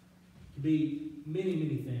 It could be many,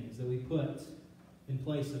 many things that we put in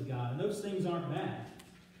place of God. And those things aren't bad.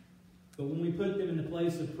 But when we put them in the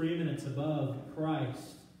place of preeminence above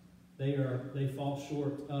Christ, they fall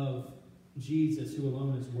short of Jesus, who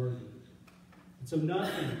alone is worthy. And so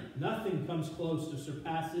nothing comes close to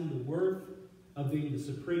surpassing the worth of being the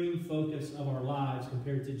supreme focus of our lives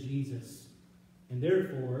compared to Jesus. And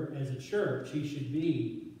therefore, as a church, he should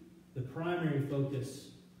be the primary focus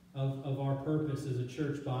of our purpose as a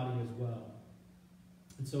church body as well.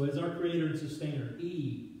 And so as our creator and sustainer,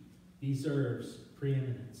 he deserves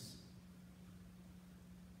preeminence.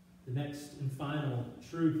 The next and final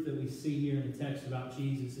truth that we see here in the text about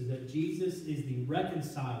Jesus is that Jesus is the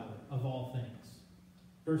reconciler of all things.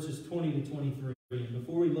 Verses 20 to 23. And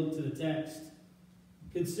before we look to the text,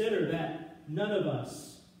 consider that none of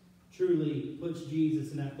us truly puts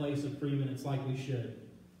Jesus in that place of preeminence like we should.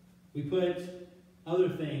 We put other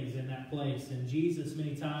things in that place, and Jesus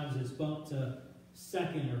many times is bumped to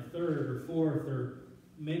second or third or fourth or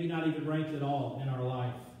maybe not even ranked at all in our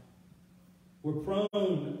life. We're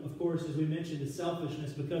prone, of course, as we mentioned, to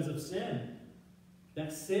selfishness because of sin.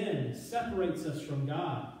 That sin separates us from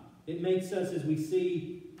God. It makes us, as we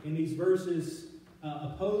see in these verses,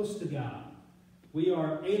 opposed to God. We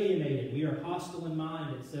are alienated. We are hostile in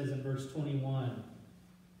mind, it says in verse 21.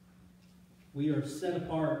 We are set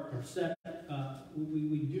apart, or set.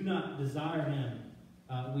 We do not desire him.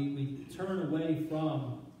 We turn away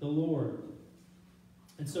from the Lord.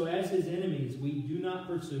 And so as his enemies, we do not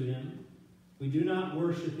pursue him. We do not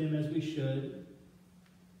worship him as we should.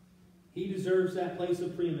 He deserves that place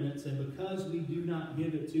of preeminence, and because we do not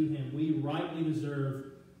give it to him, we rightly deserve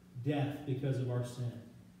death because of our sin.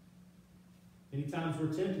 Many times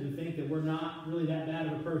we're tempted to think that we're not really that bad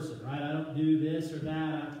of a person, right? I don't do this or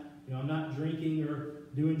that. I'm not drinking or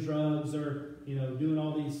doing drugs or doing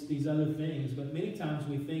all these other things. But many times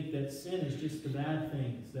we think that sin is just the bad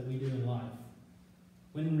things that we do in life.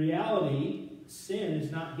 When in reality, sin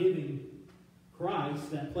is not giving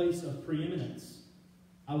Christ that place of preeminence.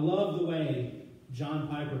 I love the way John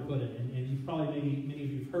Piper put it, and you've probably many of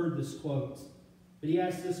you have heard this quote. But he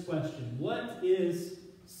asked this question: what is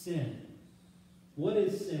sin? What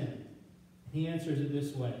is sin? And he answers it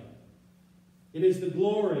this way: it is the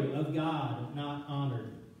glory of God not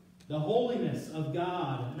honored, the holiness of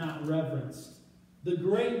God not reverenced, the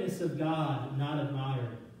greatness of God not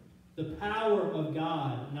admired, the power of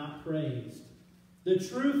God not praised, the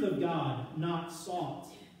truth of God not sought,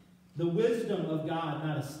 the wisdom of God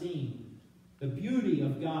not esteemed, The beauty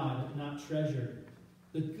of God not treasured.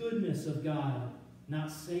 The goodness of God not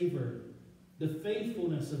savored. The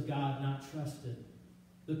faithfulness of God not trusted.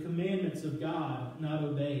 The commandments of God not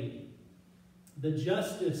obeyed. The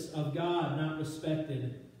justice of God not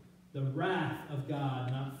respected. The wrath of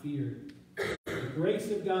God not feared. The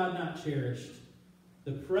grace of God not cherished.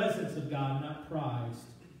 The presence of God not prized.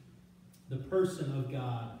 The person of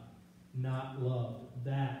God not loved.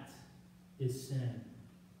 That is sin.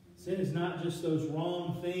 Sin is not just those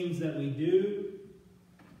wrong things that we do,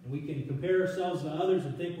 and we can compare ourselves to others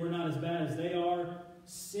and think we're not as bad as they are.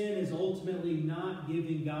 Sin is ultimately not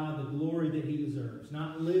giving God the glory that He deserves,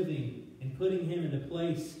 not living and putting Him in the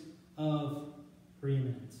place of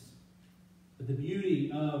preeminence. But the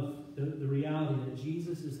beauty of the reality that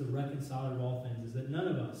Jesus is the reconciler of all things is that none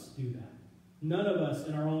of us do that. None of us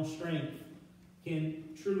in our own strength can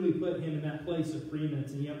truly put Him in that place of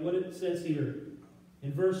preeminence. And yet what it says here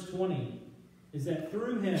in verse 20 is that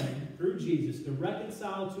through Him, through Jesus, to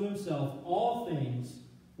reconcile to Himself all things,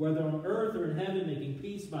 whether on earth or in heaven, making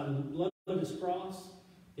peace by the blood of His cross.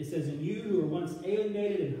 It says, "And you who were once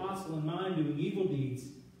alienated and hostile in mind, doing evil deeds,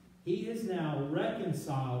 He is now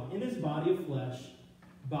reconciled in His body of flesh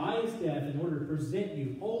by His death in order to present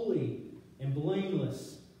you holy and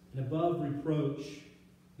blameless and above reproach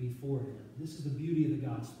before Him." This is the beauty of the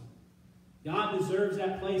gospel. God deserves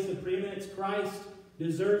that place of preeminence. Christ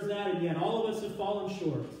deserves that, and yet all of us have fallen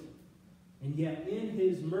short. And yet in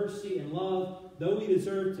His mercy and love, though we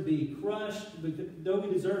deserve to be crushed, though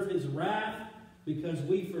we deserve His wrath because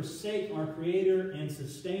we forsake our Creator and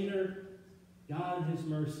Sustainer, God in His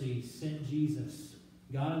mercy sent Jesus,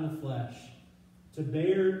 God in the flesh, to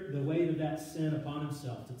bear the weight of that sin upon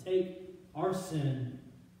Himself, to take our sin,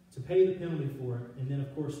 to pay the penalty for it, and then,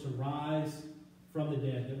 of course, to rise from the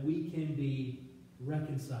dead, that we can be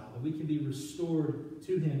reconciled, that we can be restored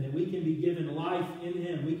to Him, that we can be given life in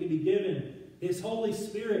Him, we can be given His Holy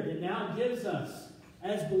Spirit that now gives us,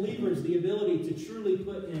 as believers, the ability to truly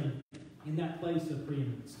put Him in that place of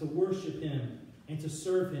preeminence, to worship Him and to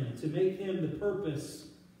serve Him, to make Him the purpose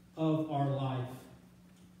of our life,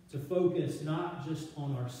 to focus not just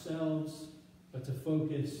on ourselves, but to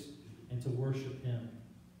focus and to worship Him.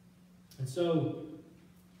 And so,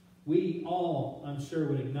 we all, I'm sure,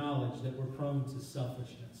 would acknowledge that we're prone to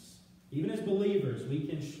selfishness. Even as believers, we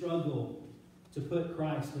can struggle to put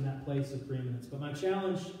Christ in that place of preeminence. But my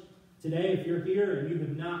challenge today, if you're here and you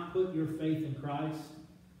have not put your faith in Christ,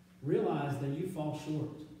 realize that you fall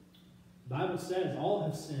short. The Bible says all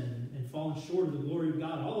have sinned and fallen short of the glory of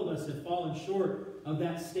God. All of us have fallen short of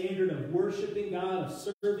that standard of worshiping God,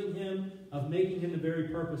 of serving Him, of making Him the very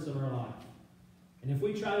purpose of our life. And if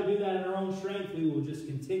we try to do that in our own strength, we will just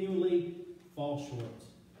continually fall short.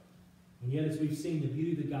 And yet, as we've seen, the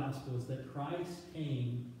beauty of the gospel is that Christ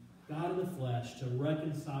came, God in the flesh, to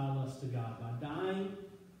reconcile us to God by dying,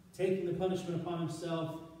 taking the punishment upon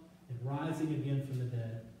Himself, and rising again from the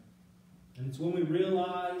dead. And it's when we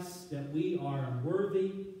realize that we are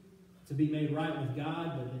unworthy to be made right with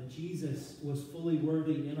God, but that Jesus was fully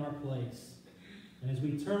worthy in our place. And as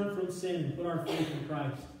we turn from sin and put our faith in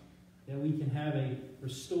Christ, that we can have a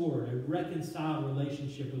restored, a reconciled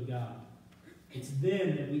relationship with God. It's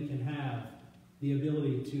then that we can have the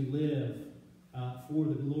ability to live for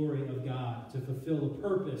the glory of God, to fulfill the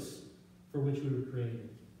purpose for which we were created.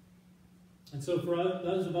 And so for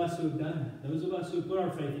those of us who have done that, those of us who have put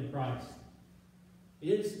our faith in Christ,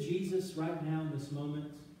 is Jesus right now in this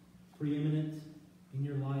moment preeminent in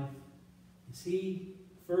your life? Is He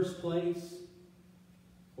first place?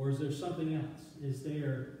 Or is there something else? Is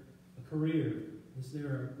there a career? Is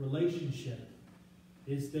there a relationship?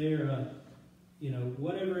 Is there a,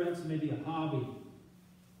 whatever else, maybe a hobby?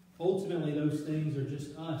 Ultimately, those things are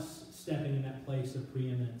just us stepping in that place of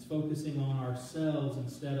preeminence, focusing on ourselves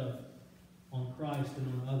instead of on Christ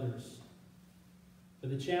and on others. But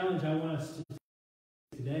the challenge I want us to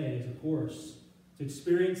today is, of course, to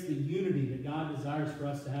experience the unity that God desires for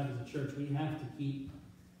us to have as a church. We have to keep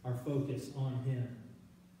our focus on Him.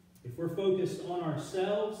 If we're focused on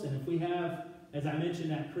ourselves, and if we have, as I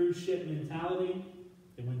mentioned, that cruise ship mentality,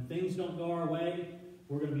 then when things don't go our way,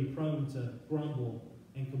 we're going to be prone to grumble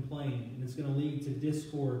and complain, and it's going to lead to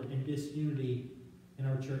discord and disunity in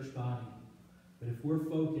our church body. But if we're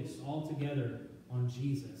focused all together on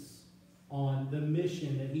Jesus, on the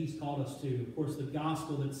mission that He's called us to, of course, the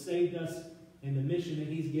gospel that saved us, and the mission that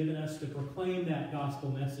He's given us to proclaim that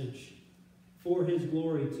gospel message for His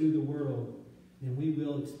glory to the world, then we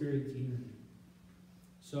will experience unity.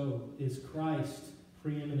 So, is Christ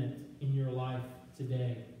preeminent in your life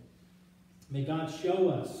today? May God show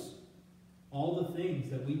us all the things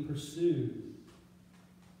that we pursue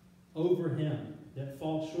over him that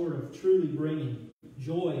fall short of truly bringing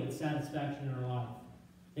joy and satisfaction in our life.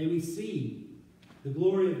 May we see the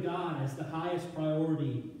glory of God as the highest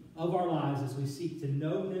priority of our lives as we seek to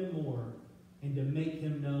know him more and to make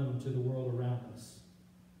him known to the world around us.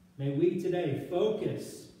 May we today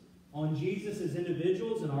focus on Jesus as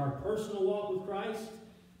individuals in our personal walk with Christ.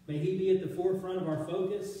 May he be at the forefront of our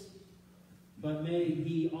focus, but may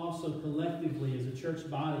he also collectively as a church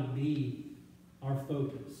body be our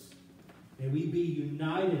focus. May we be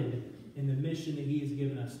united in the mission that he has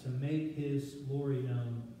given us to make his glory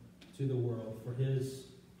known to the world for his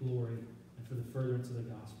glory and for the furtherance of the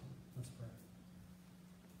gospel. Let's pray.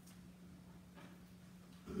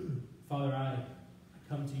 Father, I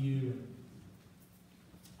come to you and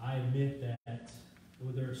I admit that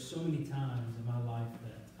there are so many times in my life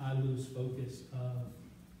that I lose focus of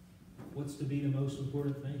what's to be the most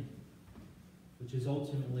important thing, which is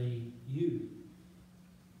ultimately you.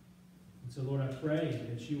 And so, Lord, I pray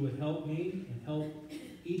that you would help me and help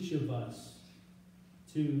each of us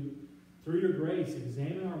to, through your grace,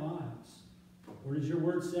 examine our lives. Lord, as your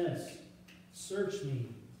word says, search me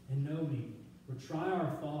and know me, or try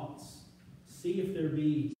our thoughts, see if there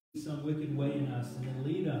be some wicked way in us, and then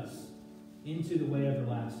lead us into the way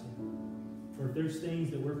everlasting. For if there's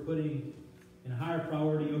things that we're putting in higher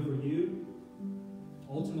priority over you,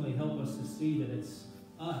 ultimately help us to see that it's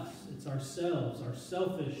us, it's ourselves, our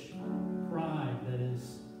selfish pride that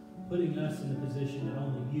is putting us in the position that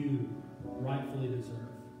only you rightfully deserve.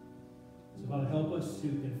 So, Father, help us to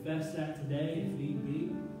confess that today if need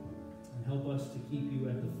be, and help us to keep you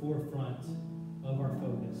at the forefront of our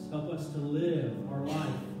focus. Help us to live our life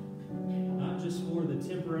not just for the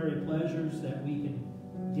temporary pleasures that we can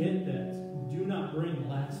get that do not bring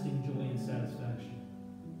lasting joy and satisfaction.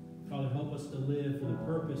 Father, help us to live for the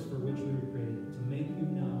purpose for which we were created, to make you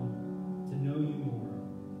known, to know you more,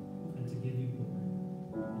 and to give you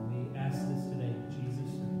glory. And we ask this today in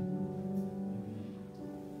Jesus' name.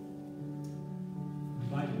 I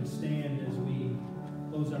invite you to stand as we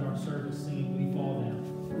close out our service singing We Fall Down.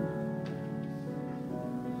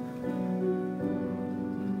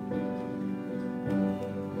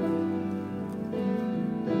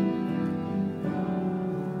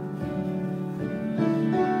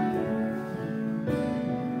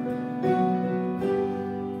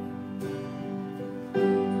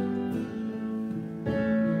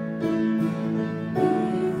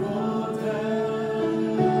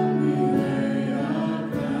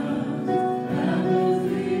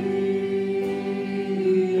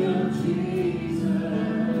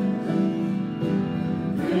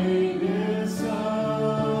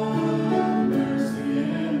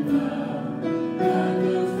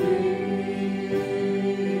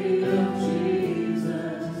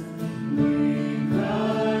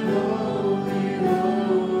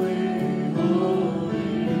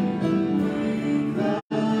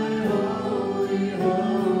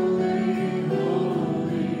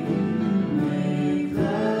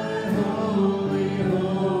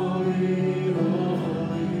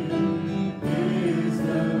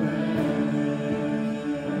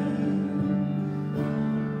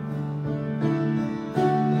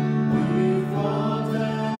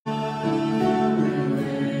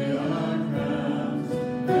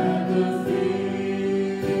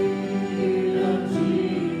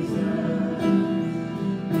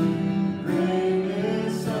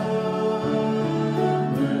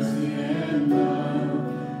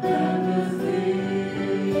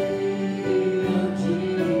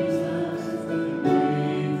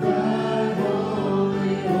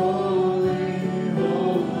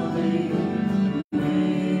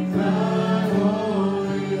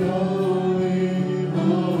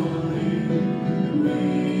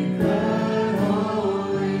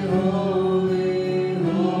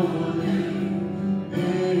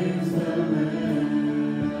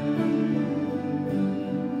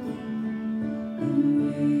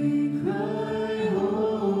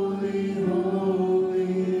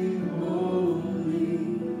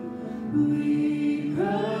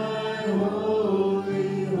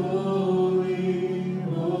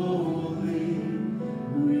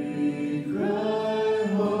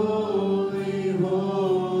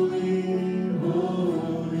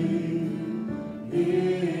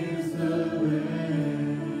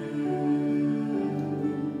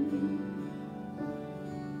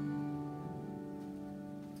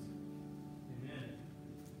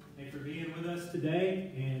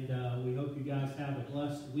 Today, and we hope you guys have a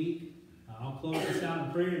blessed week. I'll close this out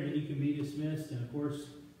in prayer, and then you can be dismissed. And of course,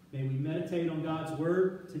 may we meditate on God's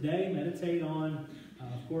word today. Meditate on,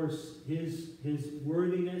 of course, His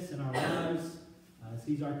worthiness in our lives, as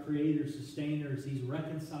He's our Creator, Sustainer, as He's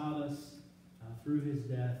reconciled us through His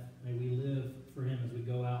death. May we live for Him as we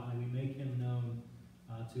go out. May we make Him known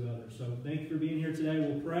to others. So thank you for being here today.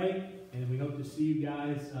 We'll pray, and we hope to see you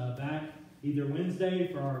guys back either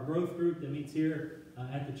Wednesday for our growth group that meets here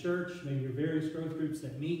at the church, maybe your various growth groups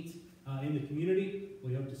that meet in the community.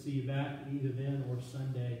 We hope to see you back either then or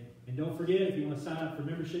Sunday. And don't forget, if you want to sign up for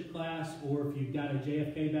membership class, or if you've got a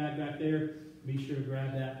JFK bag back there, be sure to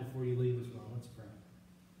grab that before you leave as well. Let's pray.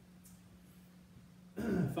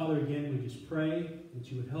 Father, again, we just pray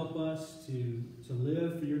that you would help us to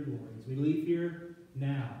live for your glory. As we leave here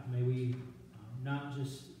now, may we not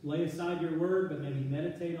just lay aside your word, but maybe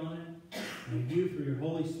meditate on it. May you, through your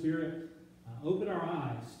Holy Spirit, open our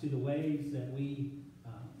eyes to the ways that we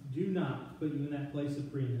do not put you in that place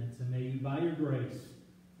of preeminence. And may you, by your grace,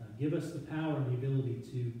 give us the power and the ability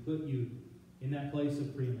to put you in that place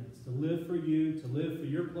of preeminence, to live for you, to live for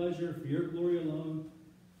your pleasure, for your glory alone,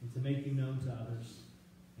 and to make you known to others.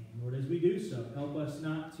 And Lord, as we do so, help us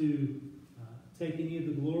not to take any of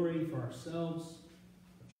the glory for ourselves,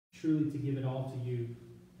 but truly to give it all to you,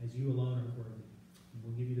 as you alone are worthy. And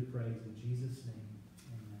we'll give you the praise in Jesus' name.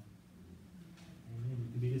 Amen. Amen.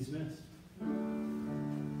 You can be dismissed.